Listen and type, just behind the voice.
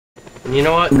You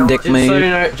know what? Dick me.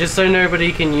 Just so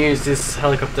nobody can use this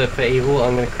helicopter for evil,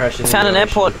 I'm gonna crash it. Found an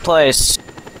airport place.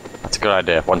 That's a good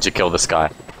idea. Once you kill this guy.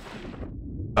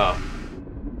 Oh.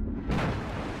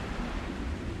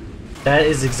 That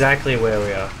is exactly where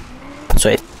we are.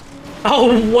 Sweet.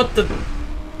 Oh, what the?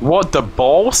 What the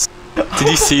balls? Did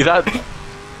you see that?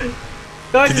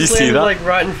 Guy Did just you see landed, that? like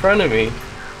right in front of me.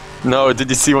 No, did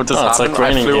you see what just Oh, it's happened? like I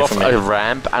raining flew here off for me. a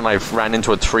ramp and I ran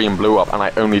into a tree and blew up and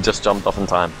I only just jumped off in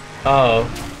time. Oh.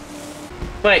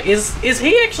 Wait, is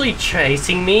he actually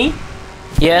chasing me?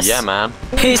 Yes. Yeah, man.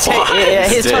 He's What?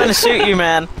 he's trying to shoot you,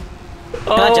 man.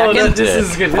 Oh, Jack in? this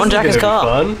is good. This On is Jack's gonna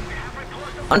car. be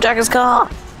fun. On Jacker's car.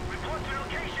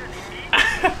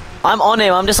 I'm on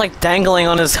him. I'm just like dangling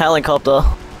on his helicopter.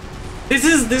 This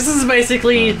is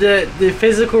basically the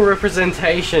physical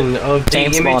representation of the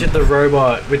James image Bond. of the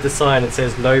robot with the sign that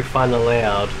says "No fun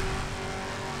allowed."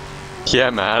 Yeah,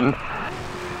 man.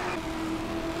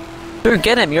 Dude,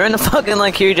 get him. You're in a fucking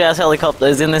like huge ass helicopter.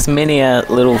 He's in this mini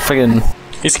little friggin'.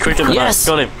 He's quicker than Yes. us.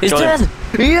 Got him. He's Got dead. him.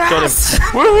 Yes.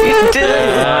 Woo! You did it.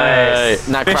 Hey, Nice.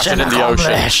 now crash it Mission in the ocean.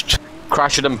 accomplished.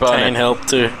 Crash it and burn Kane it. helped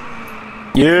too.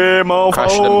 Yeah, mofo.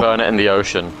 Crash it and burn it in the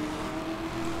ocean.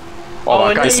 Oh,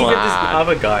 and that now guy's you get this mad.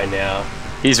 other guy now.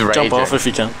 He's raging. Jump off if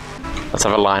you can. Let's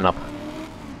have a lineup.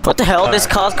 What the hell? This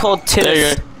car's called There you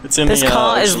Titus. go. It's in This the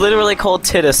car is ocean. literally called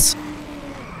Titus.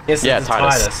 Yes, Yeah, it's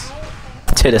Titus.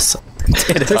 Titus.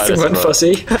 Titus, One bro.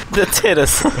 fussy. The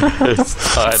Titus.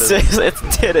 It's Titus. It's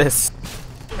Titus.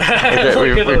 Okay, Look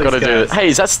we've at all got to these do guys. it. Hey,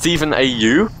 is that Stephen AU?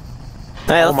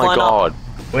 Hey, Oh let's my line up. god.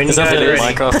 When Is you that guys the are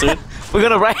ready. Minecraft dude? We're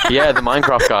gonna race. Yeah, the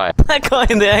Minecraft guy. That guy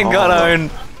in there ain't got no.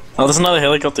 owned. Oh, there's another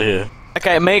helicopter here.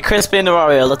 Okay, me, Crispy, and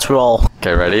Aurora, let's roll.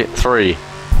 Okay, ready? 3,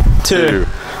 2,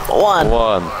 1.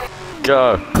 1,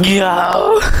 go.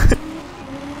 Go!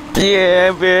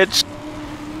 Yeah, bitch.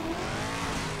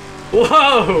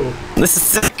 Whoa! This is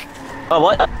sick. Oh,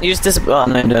 what? Use this. Oh,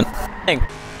 no, you don't. Thing.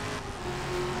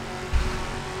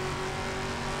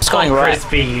 It's going right.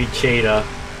 Crispy, you cheater.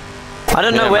 I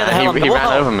don't know Yeah, where the man, hell he I'm ran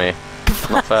Whoa. over me.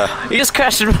 Not fair. You just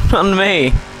crashed on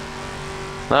me.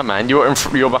 No, man, you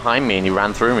were behind me and you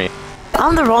ran through me.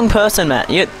 I'm the wrong person, Matt.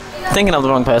 You're thinking of the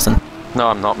wrong person. No,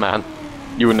 I'm not, man.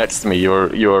 You were next to me. You were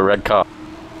a red car.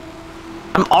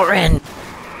 I'm orange.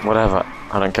 Whatever.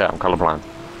 I don't care. I'm colorblind.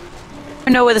 I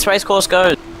don't know where this race course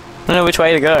goes. I don't know which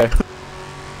way to go.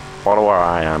 Follow where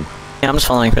I am. Yeah, I'm just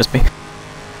following Crispy.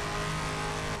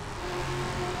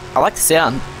 I like the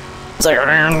sound. It's like.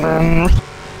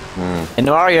 And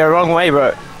Mario, wrong way,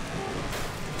 bro.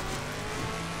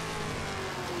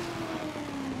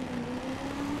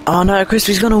 Oh no,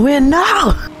 Crispy's gonna win.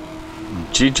 No!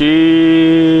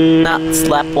 GG. Nah, it's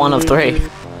lap 1 of 3.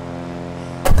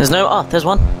 There's no. Oh, there's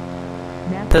one.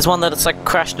 There's one that it's like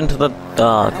crashed into the.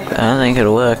 Oh, I don't think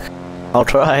it'll work. I'll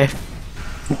try.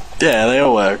 Yeah, they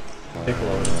all work.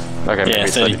 Okay, maybe Yeah,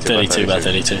 it's 32 by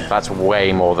 32. That's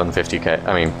way more than 50k.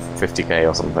 I mean, 50k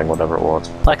or something, whatever it was.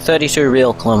 Like 32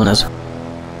 real kilometers.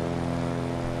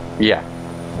 Yeah,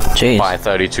 Jeez. by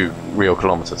 32 real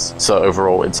kilometers. So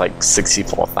overall, it's like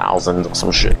 64,000 or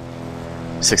some shit.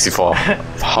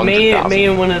 64,000. Me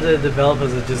and one of the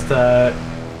developers are just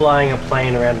flying a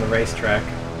plane around the racetrack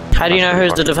How do you know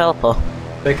who's the developer?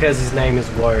 because his name is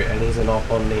Woat and he's an op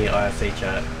on the IRC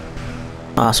chat.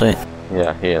 Ah, sweet.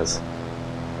 Yeah, he is.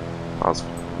 I was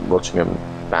watching him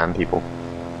ban people.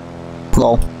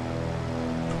 Lol.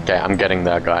 Okay, I'm getting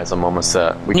there, guys. I'm almost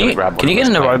there. We can grab one. Can you of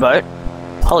get those in a planes.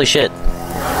 rowboat? Holy shit.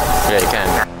 Yeah, you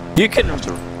can. You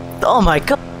can. Oh my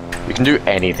god. You can do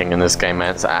anything in this game,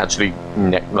 man. It's actually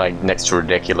next to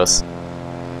ridiculous.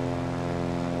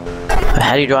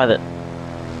 How do you drive it?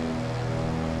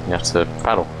 You have to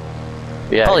paddle.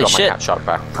 Yeah, Holy I got shit. my cat shark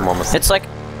back. I'm almost. It's like.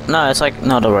 No, it's like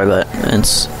not a robot.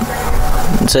 It's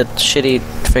a shitty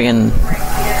friggin'.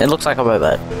 It looks like a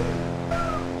robot.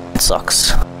 It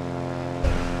sucks.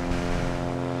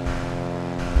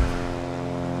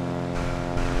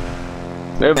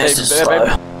 This is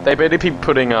slow. They better be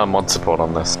putting mod support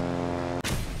on this.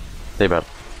 They better.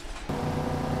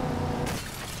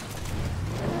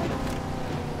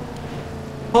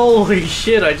 Holy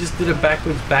shit, I just did a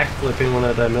backwards backflip in one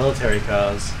of the military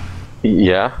cars.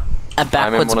 Yeah. A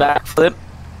backwards one of- backflip.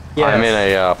 Yeah. I'm in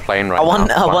a plane right I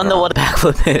now. wonder what a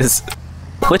backflip is.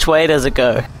 Which way does it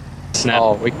go?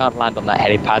 Oh, we can't land on that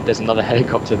helipad. There's another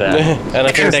helicopter there. And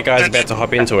I think that guy's about to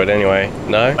hop into it anyway.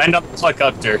 No? Land on the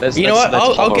helicopter. You know what?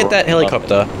 I'll get that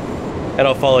helicopter. And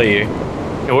I'll follow you.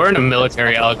 We're in a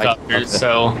military helicopter,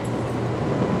 so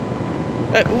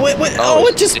Wait,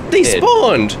 it just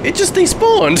despawned! It just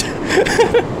despawned!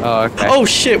 Oh, okay. Oh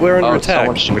shit, we're under attack.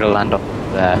 Someone should be able to land up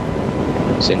there,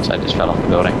 since I just fell off the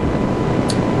building.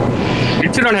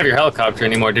 You don't have your helicopter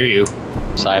anymore, do you?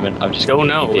 Simon, I'm just Oh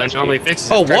no, that normally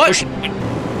fixes it. Oh, Try what? pushing.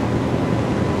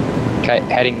 Okay,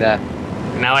 heading there.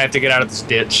 Now I have to get out of this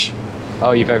ditch.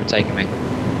 Oh, you've overtaken me.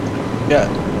 Yeah.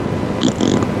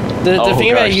 The Oh,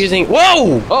 thing about gosh. using...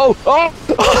 Whoa! Oh!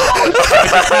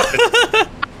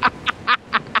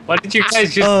 What did you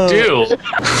guys just do?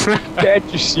 Can't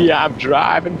you see I'm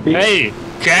driving? People? Hey,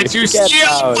 can't you Forget see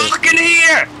I'm about it. fucking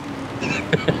here?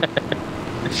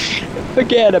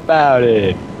 Forget about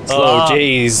it. Oh,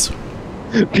 jeez.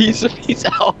 Piece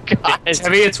out, It's guys.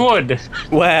 heavy, it's wood.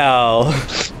 Wow.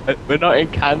 We're not in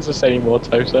Kansas anymore,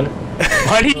 Tosa.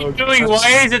 What are you doing?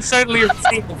 Why is it suddenly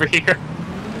raining over here?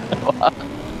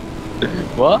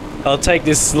 What? I'll take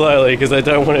this slowly because I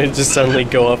don't want to just suddenly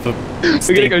go up a We're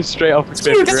gonna go straight off a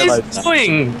cliff. What are you Realize guys that.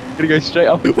 doing? We're gonna go straight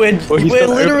off. We're Well, he's we're gone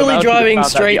over the literally mountain driving and found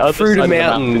out straight the other through the side of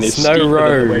mountain mountains, is no steeper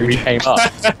than the way we road. came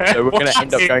up. So we're gonna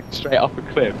end up Why? going straight off a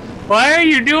cliff. Why are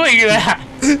you doing that?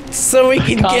 So we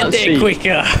can Can't get there see.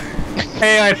 quicker.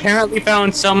 Hey, I apparently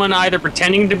found someone either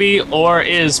pretending to be or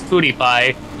is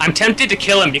PewDiePie. I'm tempted to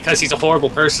kill him because he's a horrible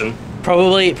person.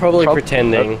 Probably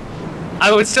pretending.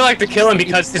 I would still like to kill him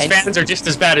because his fans are just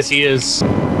as bad as he is.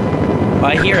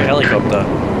 I hear a helicopter.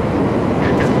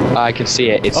 I can see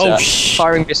it. It's Oh,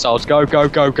 firing missiles. Go, go,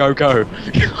 go, go, go.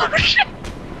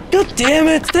 God damn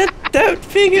it! That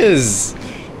figures.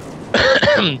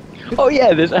 Oh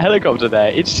yeah, there's a helicopter there.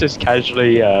 It's just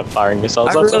casually firing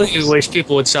missiles. I really wish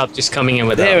people would stop just coming in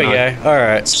with that. There we go. All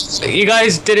right. You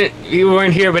guys didn't, you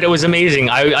weren't here, but it was amazing.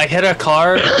 I hit a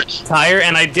car tire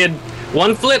and I did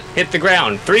 1 flip, hit the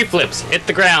ground, 3 flips, hit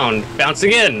the ground, bounce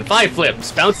again, 5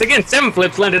 flips, bounce again, 7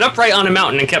 flips, landed upright on a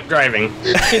mountain and kept driving.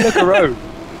 Hey, look, a road.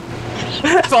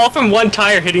 All from 1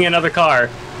 tire hitting another car.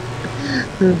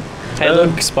 Hey,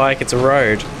 look, Spike, it's a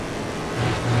road.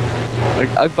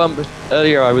 I bumped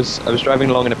earlier. I was driving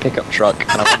along in a pickup truck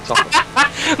and I went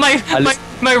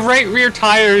off. My right rear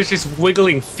tire is just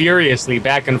wiggling furiously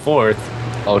back and forth.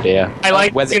 Oh dear. I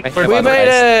like weather. it for- We made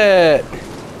it.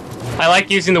 I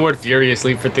like using the word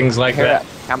furiously for things like that.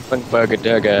 Campingburger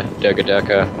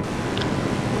Durga.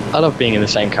 I love being in the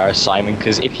same car as Simon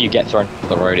because if you get thrown off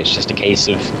the road, it's just a case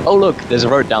of, oh look, there's a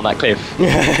road down that cliff.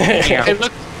 Hey,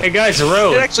 look, hey guys, the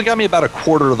road. It actually got me about a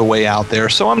quarter of the way out there,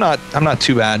 so I'm not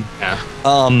too bad. Yeah.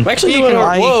 I'm actually doing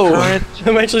my current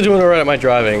I'm actually doing alright at my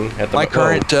driving at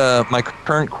the my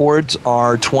current chords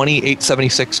are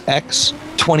 2876X,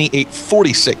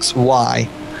 2846Y,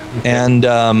 and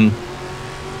I'm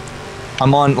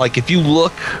on, like, if you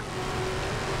look,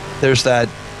 there's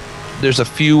a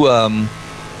few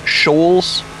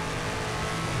shoals.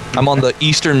 I'm on the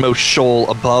easternmost shoal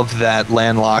above that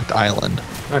landlocked island,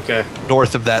 Okay.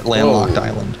 north of that landlocked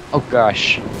island, Oh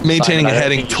gosh. maintaining a Simon, I don't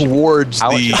heading think you should- towards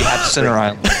How much the did you have center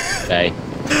island. Okay.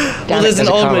 Well, there's an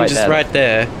car old man right just there. right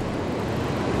there.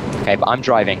 Okay, but I'm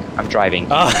driving.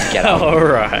 Oh, Get out.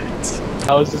 alright.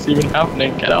 How is this even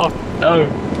happening? Get off. No.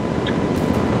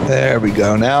 There we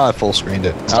go. Now I full screened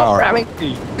it. Stop All right. ramming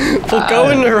me. We'll go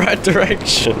in the right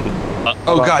direction.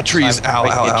 Oh god, trees! Ow, ow,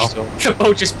 ow! The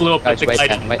boat just blew up. Guys, the wait guy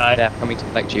there. didn't Wait die. there. Coming to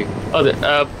collect you.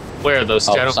 Oh, where are those?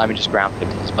 I Oh, don't- Simon just grounded.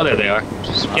 Oh, there they are.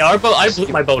 Just- Yeah, our boat. I blew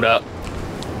my boat up.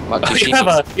 What, Oh, two you have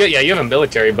a sheepies? yeah, you have a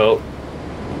military boat,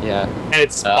 Yeah. and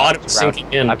it's bottom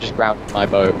sinking in. I've just grounded my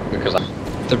boat because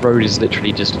the road is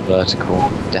literally just vertical.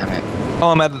 Damn it. Oh,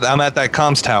 I'm at that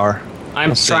comms tower. I'm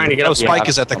Let's see. trying to get Oh, up. Spike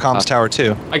is at the comms tower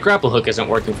too. My grapple hook isn't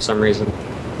working for some reason.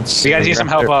 Let's If you guys see. need some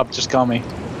help up, just call me.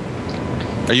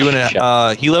 Are you in a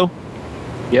helo?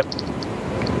 Yep.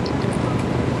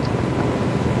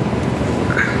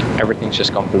 Everything's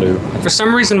just gone blue. For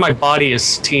some reason, my body is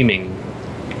steaming.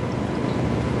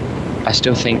 I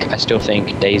still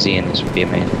think Daisy in this would be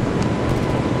amazing.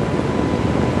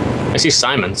 I see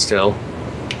Simon still.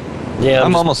 Yeah,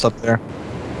 I'm almost up there.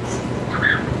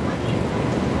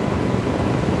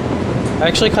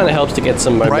 actually kind of helps to get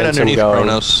some momentum Right underneath going.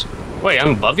 Kronos. Wait,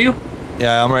 I'm above you?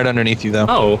 Yeah, I'm right underneath you though.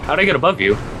 Oh, how'd I get above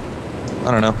you?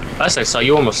 I don't know. Last I saw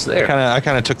you almost there. I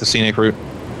kind of took the scenic route.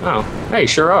 Oh, hey,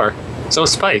 sure are. So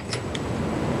is Spike.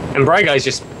 And Bry Guy's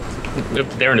just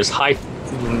there in his high.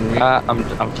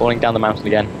 I'm falling down the mountain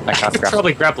again. I I can't could grab.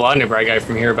 probably grapple onto Bry Guy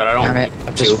from here, but I don't. Damn it! I've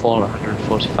have just to. fallen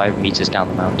 145 meters down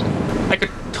the mountain. I could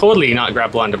totally not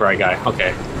grapple onto Bry Guy.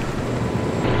 Okay.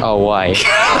 Oh, why?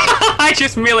 I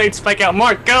just meleeed Spike out.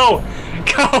 Mark, go!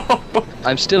 Go!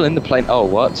 I'm still in the plane. Oh,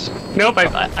 what? Nope,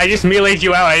 I just meleeed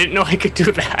you out. I didn't know I could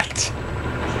do that.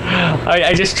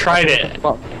 I just tried it.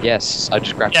 Well, yes, I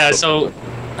just grabbed. Yeah, the so,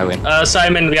 I win.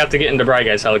 Simon, we have to get into Bry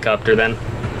Guy's helicopter then.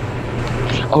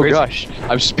 Oh gosh,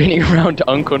 I'm spinning around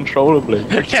uncontrollably.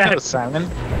 Yeah. Simon.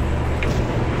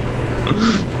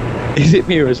 Is it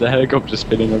me or is the helicopter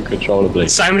spinning uncontrollably?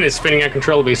 Simon is spinning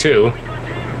uncontrollably too.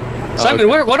 Simon,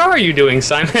 what are you doing,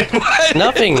 Simon?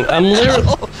 Nothing. I'm literally.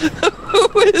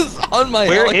 Who is on my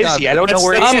Where is helicopter? he? I don't know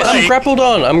where he is. I'm grappled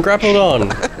on. I'm grappled on.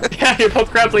 Yeah, you're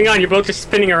both grappling on. You're both just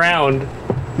spinning around.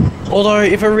 Although,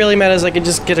 if it really matters, I could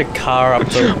just get a car up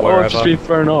to Oh, I've just wherever. been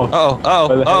thrown off.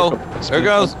 By the helicopter. There it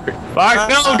goes. Fuck,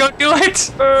 no, don't do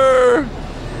it!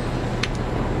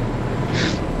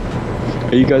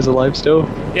 Are you guys alive still?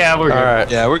 Yeah, we're good. All right.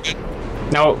 Yeah, we're good.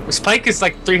 Now, Spike is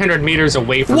like 300 meters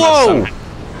away from Whoa! us.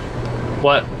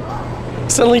 What?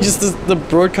 Suddenly, just the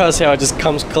broadcast tower just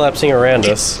comes collapsing around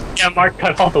us. Yeah, Mark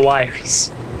cut all the wires.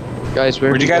 Guys,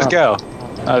 Where'd you guys go?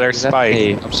 Oh, there's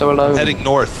Spike. I'm so alone. Heading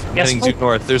north. Yes, Heading Spike. due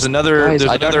north. There's another. Guys,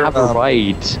 there's I don't another. have a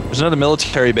ride. There's another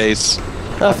military base.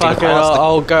 Oh fuck it! Across the-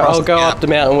 I'll across go the gap. up the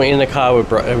mountain in the car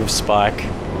with Spike.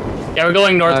 Yeah, we're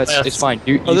going No, northwest. it's fine.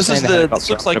 You, Oh, you this stay is in the. helicopter. This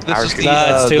looks I'm like gonna this is the.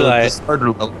 Nah, it's too the late.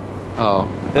 starter level.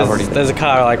 Oh, I've already. There's a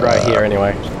car like right here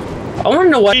anyway. I want to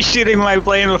know what. He's shooting my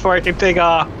plane before I can take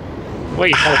off. Wait,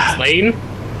 you call it plane?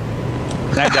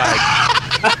 That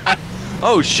died.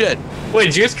 Oh shit! Wait,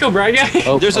 did you just kill Brian guy?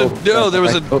 Oh, There's a no. There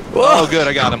was a. Oh, good.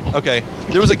 I got him. Okay.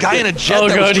 There was a guy in a jet Oh,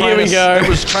 that, God, was here trying we to, go. that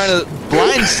was trying to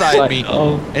blindside me,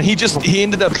 Oh. and he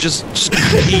ended up just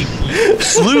he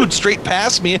slewed straight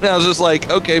past me, and I was just like,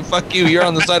 okay, fuck you. You're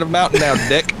on the side of a mountain now,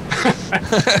 dick.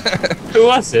 Who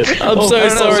was it? I'm I so don't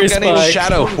know, sorry, some guy named Spike.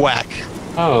 Shadow Whack.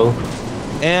 Oh.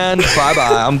 And bye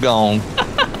bye. I'm gone.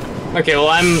 Okay, well,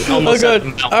 I'm Oh almost at god! the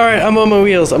mountain. All right, I'm on my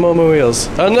wheels. I'm on my wheels.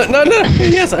 Oh no, no, no!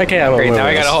 Yes, okay, I'm on Great, my now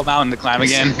I wheels. got a whole mountain to climb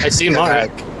again. I see Mark.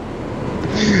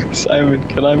 Simon,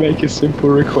 can I make a simple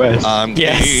request? I'm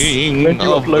Yes. king When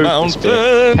you of the upload this bit,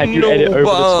 can mountain. you edit over the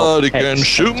top Nobody text can of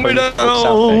shoot me Tony Hawk's down.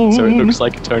 sound effect so it looks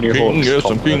like Tony King, Hawk's yes,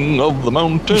 I'm top king of the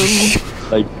mountain.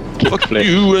 like Fuck kickflip.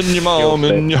 you and your mom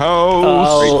Kickflip. and your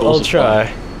house. I'll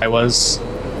try. I was.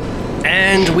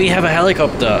 And we have a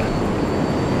helicopter.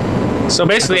 So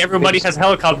basically, everybody has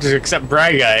helicopters except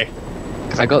Bry guy.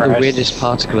 I got the Crash. weirdest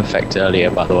particle effect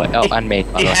earlier, by the way. Oh, and me.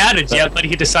 by He the way. had it yet, but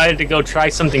he decided to go try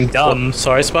something dumb.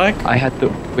 Sorry, Spike. I had the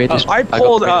weirdest. I got the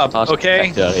pulled weirdest up, particle okay?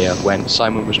 effect earlier when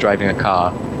Simon was driving a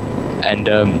car, and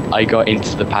I got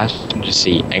into the passenger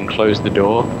seat and closed the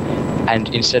door,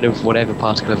 and instead of whatever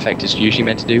particle effect is usually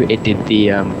meant to do, it did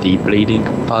the bleeding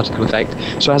particle effect.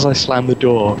 So as I slammed the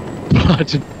door,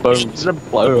 blood and bones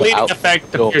blow Bleeding out. effect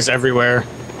the door. appears everywhere.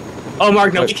 Oh,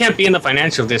 Mark, no, we can't be in the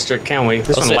financial district, can we?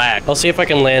 This one lagged. I'll see if I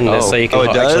can land this Oh. so you can Oh, it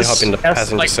actually does? hop in the That's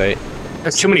passenger like- seat.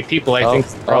 There's too many people, I think.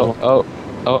 is the problem.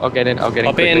 I'll get in. I'll get in.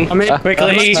 Hop in. quickly. I mean,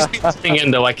 Quickly. let's just be sitting in,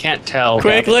 though. I can't tell.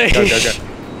 Quickly! Go, go, go.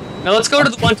 Now let's go to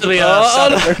the one to the Oh,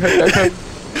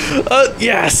 south. no.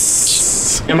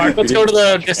 Yes! Yeah, Mark, let's go to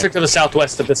the district to the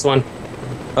southwest of this one.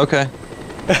 Okay.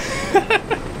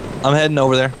 I'm heading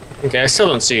over there. Okay, I still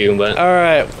don't see you, but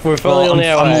Alright, we're fully Well, on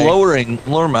our way. I'm lowering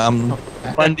my. I'm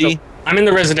Bundy. I'm in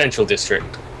the residential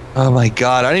district. Oh my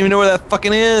god, I don't even know where that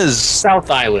fucking is.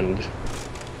 South Island.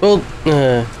 Well,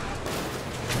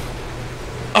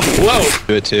 Whoa!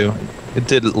 Do it too. It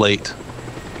did it late.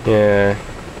 yeah.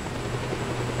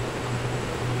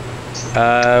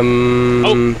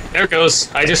 Oh, there it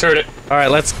goes. I just heard it.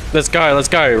 Alright, let's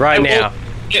go right It now.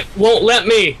 It won't let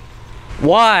me.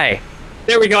 Why?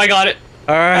 There we go. I got it.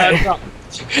 Alright.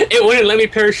 It wouldn't let me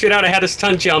parachute out. I had to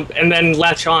stunt jump and then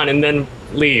latch on and then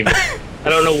leave. I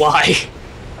don't know why.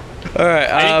 Alright,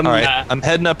 All right, Yeah. I'm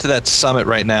heading up to that summit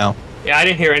right now. Yeah, I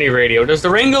didn't hear any radio. Does the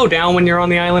rain go down when you're on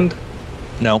the island?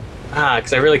 No, Ah,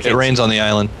 because I really it can't. rains on the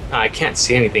island. I can't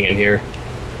see anything in here.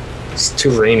 It's too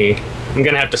rainy. I'm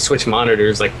gonna have to switch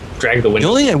monitors, like drag the The window.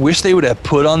 only thing I wish they would have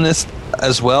put on this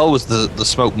as well was the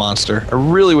smoke monster. I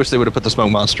really wish they would have put the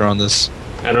smoke monster on this.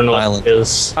 I don't know island. what it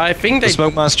is. I think The they.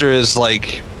 smoke monster is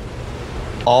like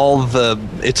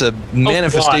it's a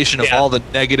manifestation of yeah. all the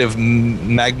negative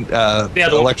the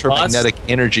electromagnetic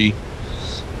energy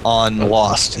on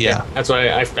Lost. Yeah. That's why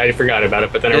I forgot about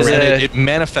it, but then I Is read And it. it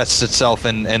manifests itself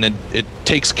and it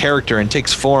takes character and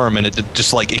takes form and it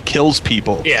just like it kills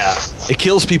people. Yeah. It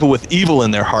kills people with evil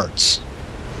in their hearts.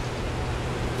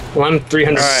 Well, I'm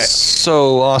 300. Alright.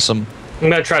 So awesome. I'm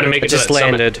gonna try to make I it to just that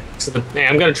summit. landed. Yeah,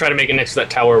 I'm gonna try to make it next to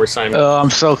that tower with Simon. Oh, I'm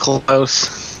so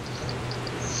close.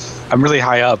 I'm really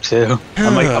high up too.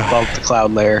 I'm like above the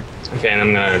cloud layer. Okay, and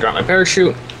I'm gonna drop my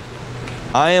parachute.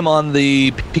 I am on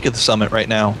the peak of the summit right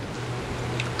now.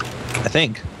 I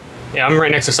think. Yeah, I'm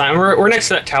right next to Simon. We're next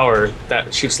to that tower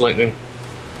that shoots lightning.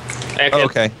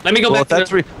 Okay. Let me go Well, back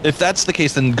to if that's the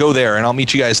case, then go there and I'll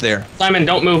meet you guys there. Simon,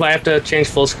 don't move. I have to change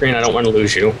full screen. I don't want to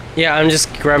lose you. Yeah, I'm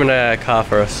just grabbing a car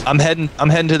for us. I'm heading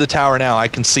to the tower now. I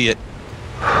can see it.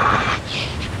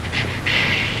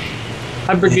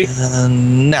 Hi, Brigitte.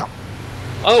 Now.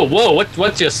 Oh, whoa!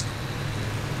 What just?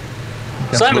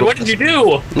 Simon, what did you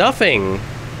do? Nothing.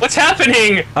 What's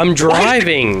happening? I'm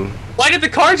driving. Why did the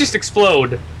car just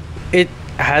explode? It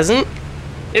hasn't?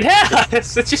 It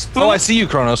has. It just blew. Oh, I see you,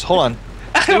 Kronos. Hold on.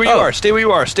 Stay where you are. Stay where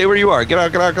you are. Stay where you are. Get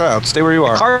out. Get out. Get out. Stay where you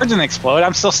are. The car didn't explode.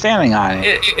 I'm still standing on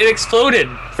it. It exploded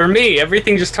for me.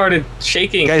 Everything just started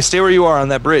shaking. Guys, stay where you are on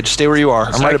that bridge. Stay where you are.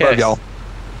 I'm right Okay. above y'all.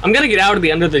 I'm gonna get out of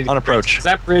the under the On approach. 'cause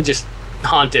that bridge is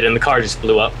haunted and the car just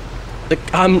blew up.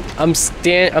 I'm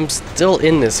still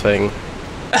in this thing.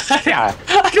 Yeah.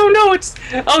 I don't know. It's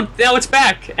now it's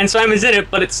back and Simon's in it,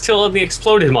 but it's still in the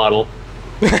exploded model.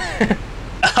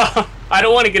 I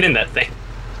don't want to get in that thing.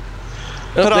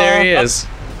 Oh, Ta-da. there he is.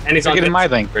 And he's Look on at the my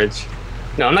thing. bridge.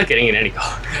 No, I'm not getting in any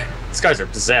car. These cars are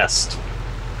possessed.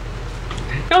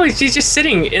 No, he's just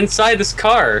sitting inside this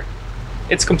car.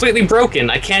 It's completely broken.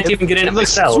 I can't even get in it It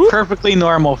looks myself. perfectly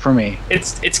normal for me.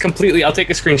 It's completely. I'll take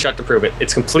a screenshot to prove it.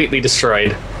 It's completely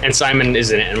destroyed, and Simon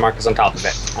is in it, and Mark is on top of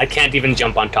it. I can't even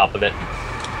jump on top of it.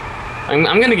 I'm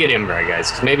gonna get in, right,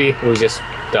 guys? 'Cause maybe it was just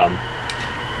dumb.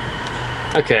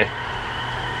 Okay.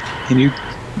 Can you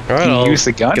Alright, Can you I'll use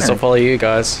the gun, guess or- I'll follow you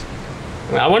guys.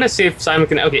 I want to see if Simon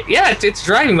can. Okay, yeah, it's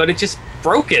driving, but it's just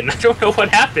broken. I don't know what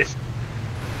happened.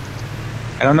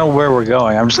 I don't know where we're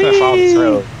going. I'm just gonna follow this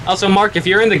road. Also, Mark, if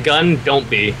you're in the gun, don't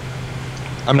be.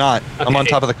 I'm not. I'm on Okay.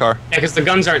 top of the car. Yeah, because the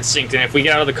guns aren't synced, and if we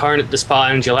get out of the car and it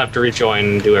despawns, you'll have to rejoin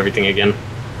and do everything again.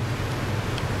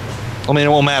 I mean, it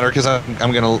won't matter because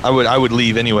I would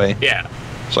leave anyway, Yeah.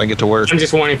 so I get to work. I'm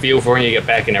just warning for you for when you get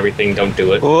back and everything, don't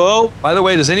do it. Whoa! By the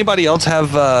way, does anybody else have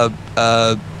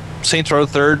Saints Row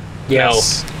Third?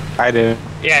 Yes. I do.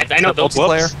 Yeah, I know those.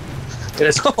 Multiplayer?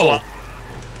 It's co-op.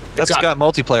 That's got- got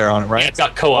multiplayer on it, Yeah, right? it's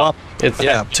got co-op. It's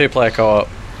Yeah. 2-player co-op.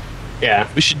 Yeah.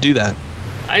 We should do that.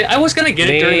 I was gonna get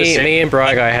it during the Me and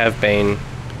Bry Guy have been.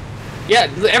 Yeah,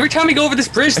 every time we go over this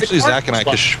bridge, Actually, the car Zach and I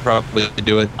blows up. should probably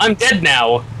do it. I'm dead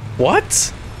now.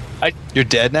 What? You're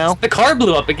dead now? The car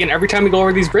blew up again every time we go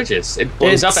over these bridges. It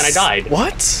blows up and I died.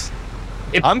 What?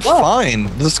 It I'm blew up. fine.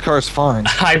 This car's fine.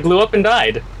 I blew up and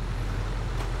died.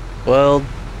 Well,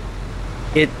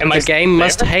 Am I the game still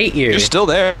must there? hate you. You're still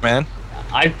there, man.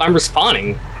 I'm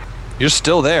respawning. You're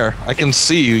still there. I can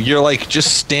see you. You're like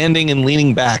just standing and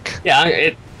leaning back.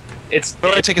 Yeah, it's. All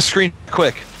right, take a screen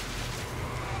quick.